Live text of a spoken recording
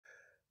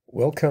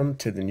Welcome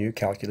to the new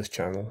Calculus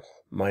channel.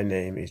 My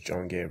name is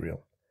John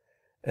Gabriel.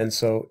 And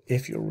so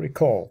if you'll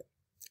recall,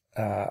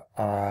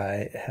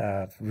 I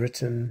have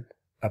written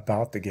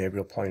about the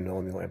Gabriel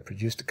polynomial and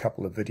produced a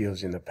couple of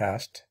videos in the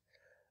past,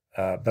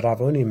 but I've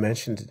only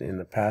mentioned it in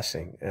the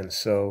passing. And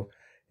so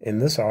in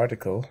this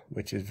article,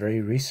 which is very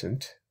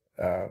recent,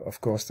 of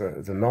course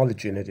the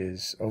knowledge in it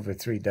is over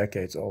 3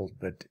 decades old,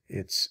 but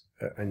it's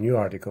a new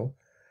article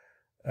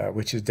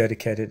which is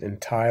dedicated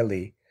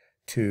entirely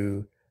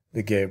to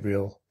the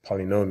Gabriel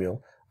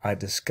polynomial. I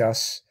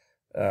discuss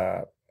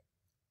an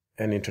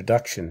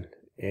introduction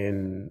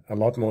in a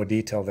lot more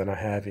detail than I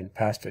have in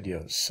past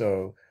videos.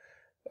 So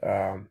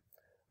I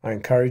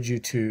encourage you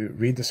to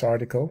read this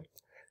article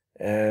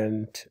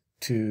and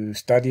to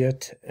study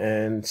it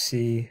and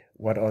see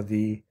what are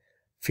the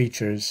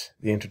features,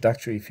 the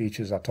introductory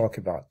features I talk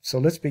about. So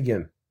let's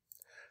begin.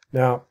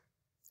 Now,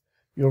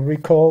 you'll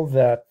recall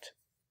that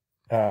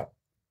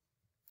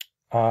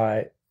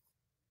I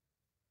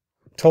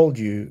told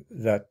you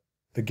that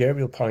the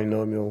Gabriel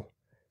polynomial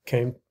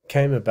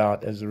came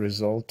about as a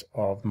result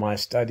of my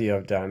study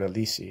of the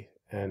analysi.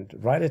 And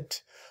right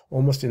at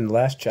almost in the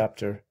last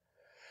chapter,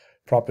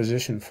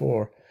 proposition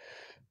 4,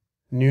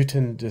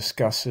 Newton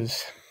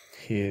discusses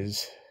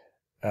his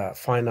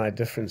finite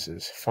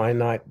differences,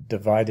 finite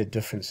divided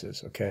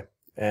differences, okay?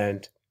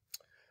 And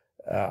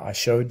I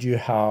showed you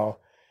how,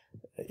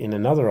 in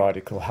another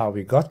article, how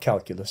we got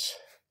calculus,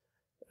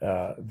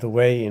 the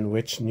way in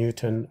which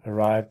Newton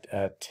arrived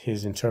at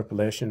his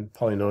interpolation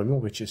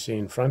polynomial, which you see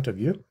in front of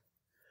you.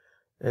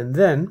 And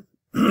then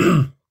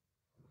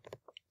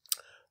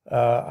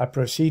I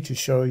proceed to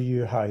show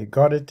you how he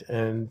got it,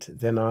 and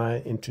then I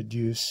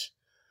introduce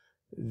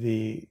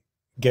the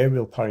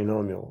Gabriel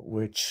polynomial,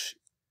 which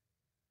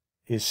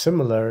is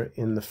similar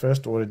in the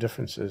first order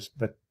differences,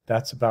 but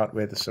that's about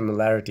where the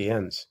similarity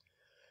ends.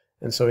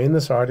 And so in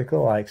this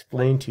article, I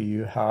explain to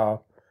you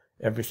how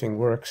everything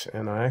works,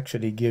 and I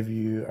actually give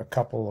you a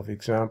couple of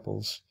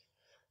examples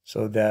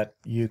so that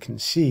you can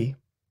see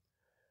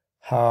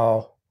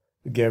how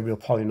the Gabriel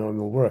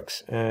polynomial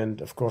works.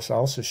 And of course I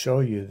also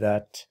show you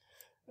that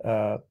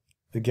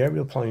the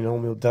Gabriel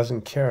polynomial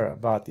doesn't care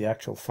about the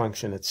actual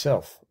function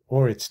itself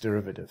or its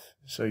derivative,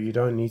 so you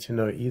don't need to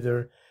know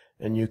either,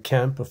 and you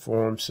can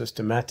perform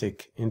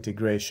systematic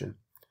integration.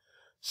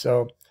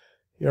 So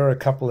here are a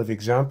couple of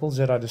examples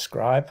that I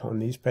describe on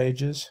these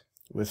pages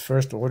with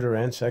first order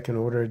and second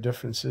order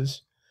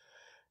differences.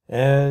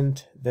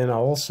 And then I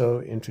also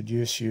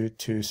introduce you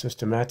to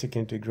systematic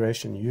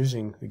integration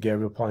using the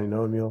Gabriel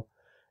polynomial,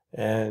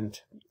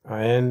 and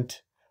I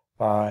end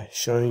by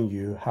showing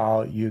you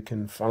how you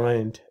can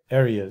find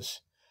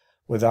areas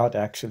without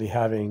actually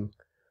having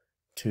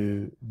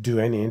to do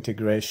any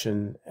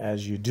integration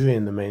as you do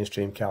in the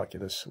mainstream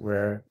calculus,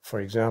 where, for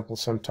example,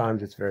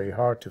 sometimes it's very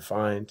hard to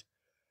find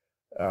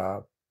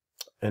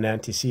an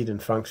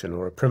antecedent function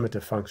or a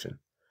primitive function.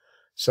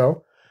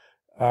 So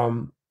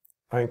I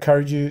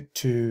encourage you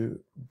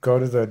to go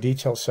to the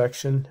details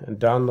section and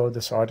download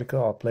this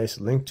article. I'll place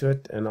a link to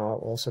it, and I'll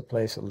also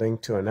place a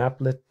link to an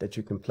applet that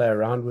you can play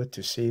around with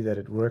to see that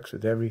it works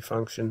with every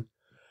function,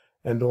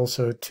 and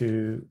also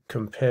to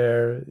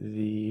compare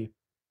the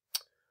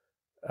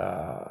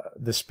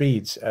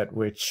speeds at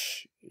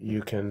which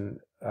you can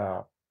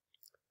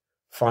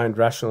find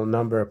rational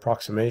number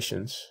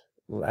approximations.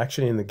 Well,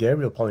 actually in the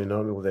Gabriel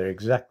polynomial they're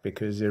exact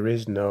because there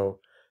is no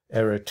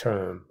error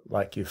term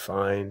like you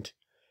find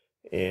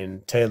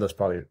in Taylor's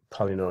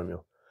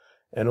polynomial.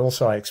 And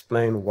also I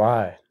explain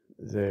why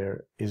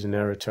there is an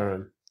error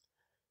term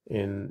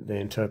in the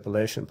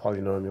interpolation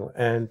polynomial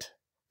and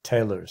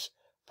Taylor's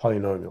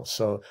polynomial.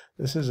 So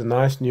this is a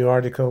nice new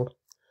article.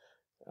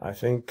 I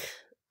think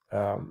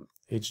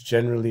it's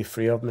generally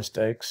free of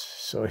mistakes,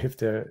 so if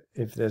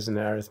there's an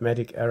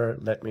arithmetic error,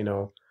 let me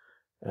know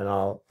and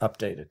I'll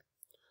update it.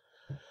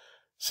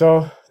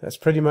 So that's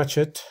pretty much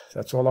it.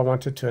 That's all I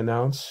wanted to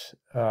announce.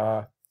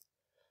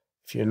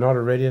 If you're not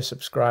already a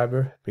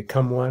subscriber,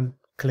 become one,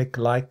 click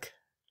like,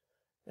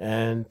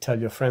 and tell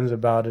your friends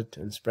about it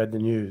and spread the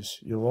news.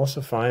 You'll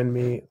also find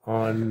me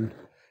on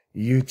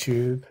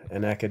YouTube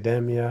and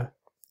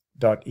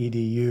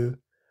academia.edu,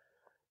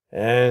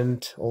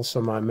 and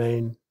also my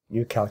main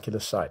New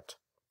Calculus site.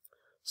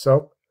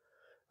 So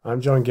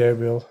I'm John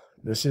Gabriel.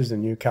 This is the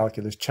New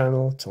Calculus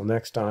channel. Till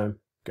next time,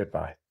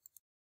 goodbye.